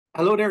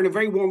Hello there, and a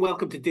very warm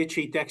welcome to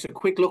Ditcheat Decs. A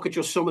quick look at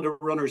just some of the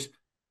runners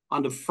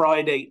on the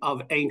Friday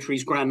of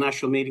Aintree's Grand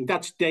National Meeting.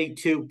 That's day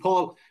two.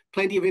 Paul,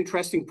 plenty of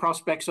interesting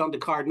prospects on the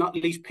card, not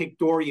least Pic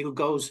D'Orhy, who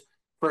goes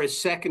for his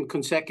second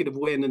consecutive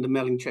win in the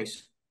Melling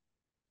Chase.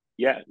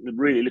 Yeah,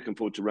 really looking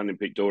forward to running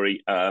Pic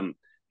D'Orhy.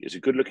 It's a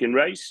good-looking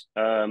race,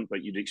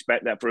 but you'd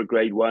expect that for a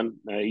Grade 1.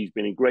 He's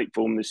been in great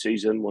form this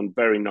season, won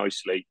very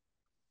nicely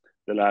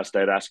the last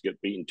day at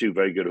Ascot, beating two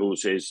very good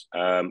horses.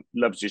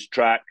 Loves his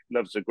track,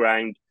 loves the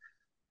ground.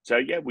 So,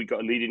 yeah, we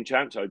got a leading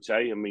chance, I'd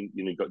say. I mean,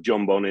 you've got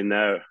John Bon in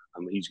there.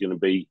 He's going to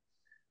be,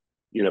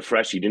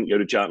 fresh. He didn't go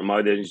to Cheltenham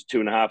either. He's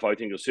 2.5, I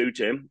think, will suit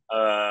him.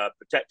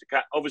 Protect the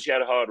Cat obviously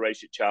had a hard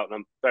race at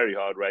Cheltenham, very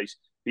hard race.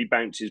 He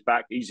bounces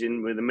back. He's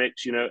in with a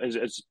mix,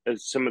 as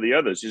some of the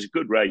others. It's a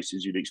good race,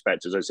 as you'd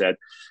expect, as I said.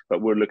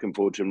 But we're looking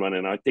forward to him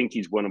running. I think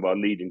he's one of our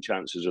leading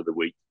chances of the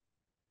week.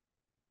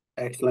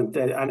 Excellent.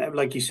 And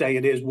like you say,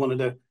 it is one of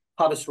the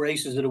hottest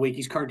races of the week.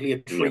 He's currently a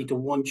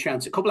 3-to-1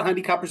 chance. A couple of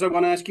handicappers I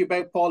want to ask you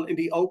about, Paul. In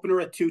the opener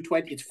at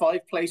 220, it's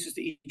 5 places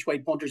to each way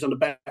punters on the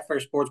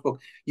Betfair Sportsbook.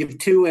 You have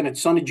 2 in it.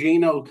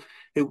 Sonagino,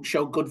 who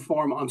showed good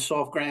form on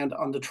soft ground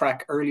on the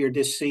track earlier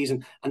this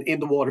season, and in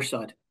the water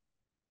side.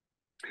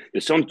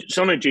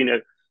 Sonagino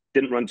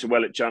didn't run so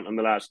well at Cheltenham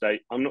the last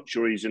day. I'm not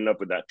sure he's in love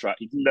with that track.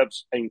 He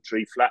loves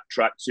Aintree, flat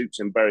track, suits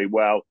him very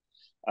well.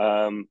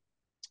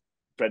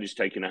 Fred is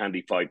taking a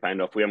handy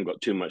 £5 off. We haven't got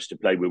too much to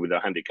play with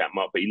our handicap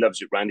mark, but he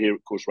loves it round here.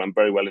 Of course, ran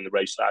very well in the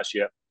race last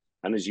year.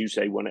 And as you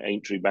say, won at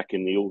Aintree back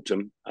in the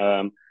autumn.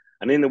 And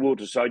in the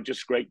water side,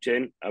 just scraped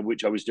in,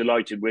 which I was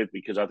delighted with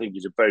because I think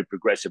he's a very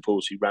progressive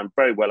horse. He ran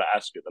very well at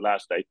Ascot the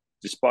last day,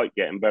 despite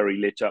getting very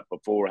lit up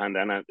beforehand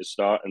and at the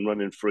start and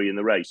running free in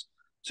the race.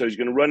 So he's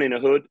going to run in a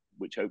hood,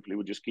 which hopefully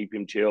will just keep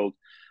him chilled.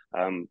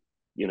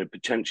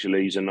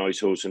 Potentially he's a nice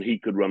horse and he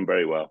could run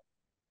very well.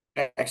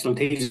 Excellent.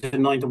 He's a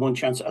 9-to-1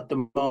 chance at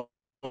the moment.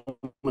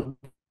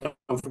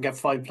 Don't forget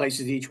 5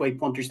 places each way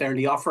punters there in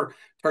the offer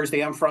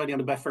Thursday and Friday on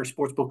the Betfair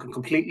Sportsbook, and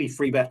completely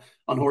free bet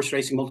on horse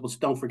racing multiples.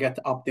 Don't forget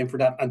to opt in for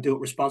that and do it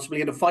responsibly.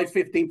 In the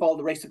 5:15, Paul,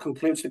 the race that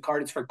concludes the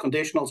card, it's for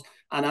conditionals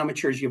and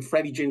amateurs. You have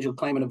Freddie Gingell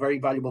claiming a very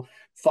valuable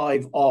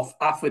 5 off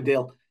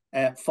Affadil.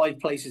 5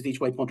 places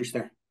each way punters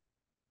there.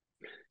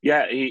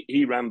 Yeah,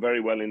 he ran very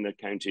well in the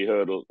county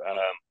hurdle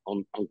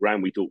on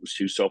ground we thought was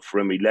too soft for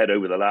him. He led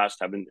over the last,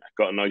 having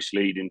got a nice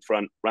lead in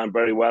front, ran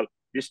very well.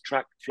 This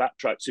track, flat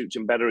track, suits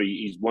him better.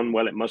 He's won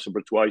well at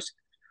Musselburgh twice.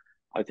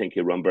 I think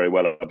he'll run very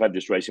well. I've had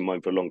this race in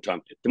mind for a long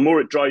time. The more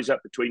it dries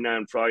up between now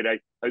and Friday,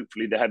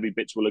 hopefully the heavy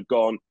bits will have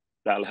gone.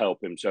 That'll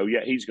help him. So,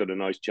 yeah, he's got a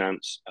nice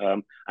chance.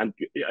 And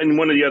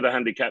one of the other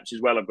handicaps as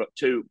well, I've got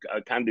 2,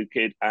 Can-Do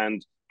Kid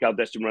and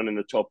Galdeston running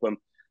the top of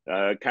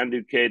them.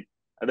 Can-Do Kid,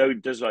 although he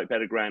does like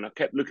better ground, I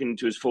kept looking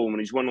into his form,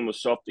 and he's one on the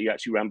soft. He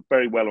actually ran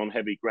very well on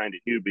heavy ground.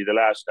 It knew to be the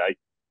last day.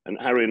 And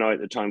Harry and I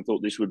at the time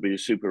thought this would be a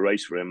super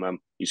race for him.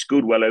 He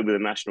scored well over the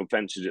national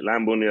fences at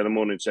Lambourne the other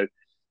morning. So,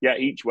 yeah,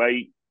 each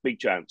way, big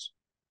chance.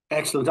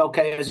 Excellent.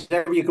 Okay, as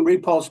ever, you can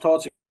read Paul's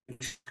thoughts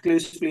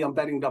exclusively on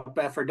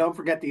betting.betfair. Don't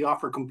forget the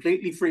offer,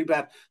 completely free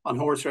bet on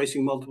horse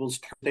racing multiples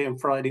Thursday and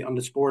Friday on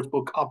the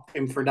Sportsbook. Opt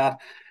in for that.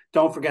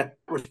 Don't forget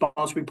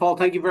responsibly. Paul,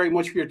 thank you very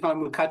much for your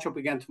time. We'll catch up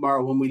again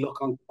tomorrow when we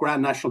look on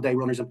Grand National Day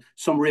runners and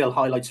some real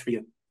highlights for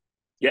you.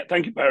 Yeah,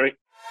 thank you, Barry.